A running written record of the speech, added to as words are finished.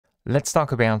Let's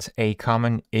talk about a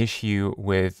common issue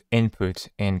with input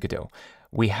in Godot.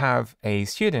 We have a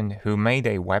student who made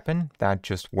a weapon that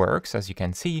just works, as you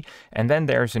can see, and then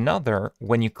there's another,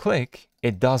 when you click,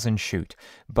 it doesn't shoot.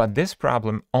 But this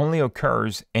problem only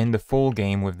occurs in the full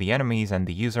game with the enemies and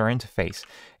the user interface.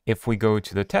 If we go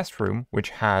to the test room,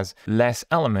 which has less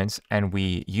elements, and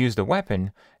we use the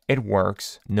weapon, it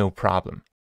works no problem.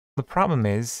 The problem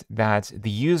is that the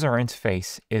user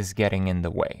interface is getting in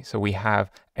the way. So we have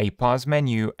a pause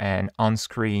menu and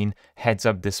on-screen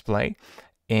heads-up display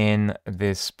in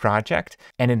this project,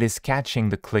 and it is catching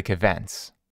the click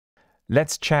events.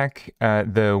 Let's check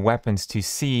the weapons to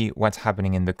see what's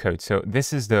happening in the code. So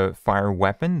this is the fire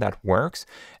weapon that works,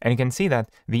 and you can see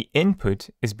that the input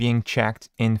is being checked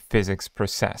in physics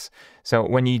process. So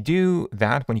when you do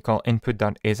that, when you call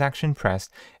input.isActionPressed,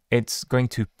 it's going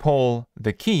to pull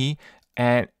the key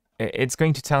and it's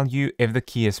going to tell you if the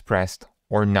key is pressed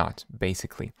or not,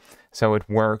 basically. So it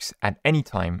works at any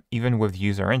time, even with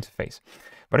user interface.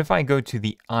 But if I go to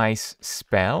the ice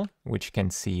spell, which you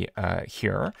can see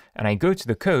here, and I go to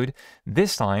the code,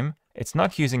 this time it's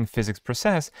not using physics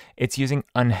process, it's using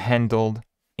unhandled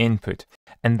input.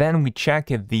 And then we check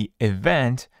if the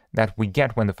event that we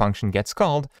get when the function gets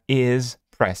called is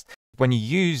pressed. When you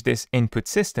use this input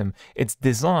system, it's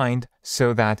designed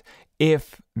so that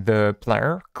if the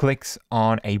player clicks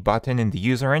on a button in the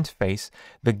user interface,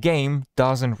 the game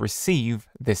doesn't receive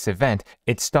this event.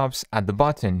 It stops at the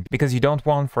button because you don't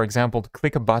want, for example, to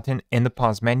click a button in the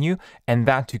pause menu and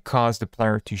that to cause the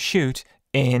player to shoot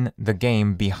in the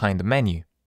game behind the menu.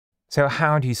 So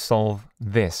how do you solve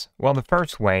this? Well, the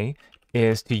first way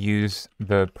is to use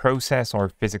the process or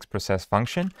physics process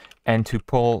function and to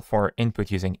pull for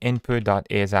input using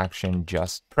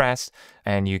input.isActionJustPress,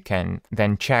 and you can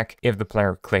then check if the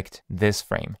player clicked this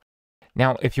frame.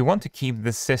 Now, if you want to keep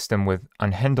this system with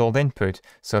unhandled input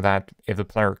so that if the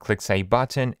player clicks a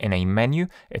button in a menu,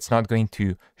 it's not going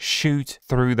to shoot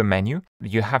through the menu,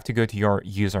 you have to go to your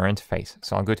user interface.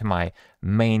 So I'll go to my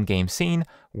main game scene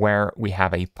where we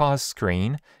have a pause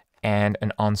screen and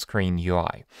an on-screen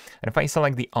UI. And if I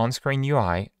select the on-screen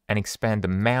UI and expand the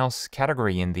mouse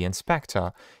category in the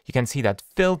inspector, you can see that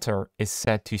filter is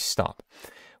set to stop.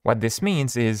 What this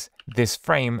means is this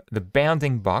frame, the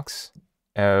bounding box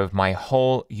of my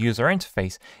whole user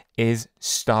interface, is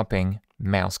stopping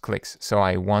mouse clicks. So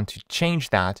I want to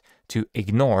change that to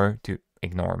ignore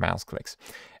mouse clicks.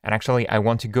 And actually, I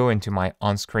want to go into my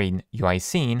on-screen UI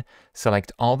scene,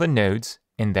 select all the nodes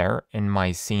in there in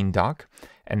my scene doc,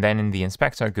 and then in the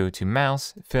inspector, go to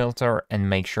mouse, filter, and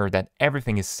make sure that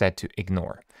everything is set to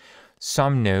ignore.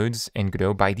 Some nodes in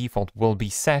Godot by default will be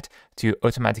set to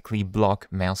automatically block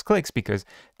mouse clicks because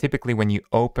typically when you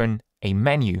open a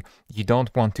menu, you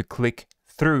don't want to click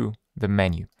through the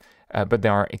menu. But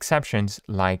there are exceptions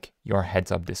like your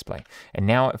heads-up display. And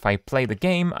now if I play the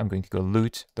game, I'm going to go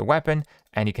loot the weapon,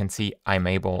 and you can see I'm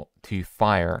able to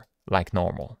fire like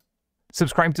normal.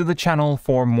 Subscribe to the channel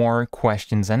for more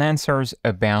questions and answers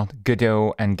about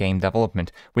Godot and game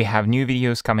development. We have new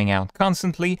videos coming out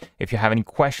constantly. If you have any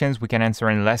questions we can answer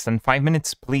in less than 5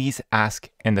 minutes, please ask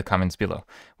in the comments below.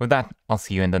 With that, I'll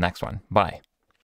see you in the next one. Bye.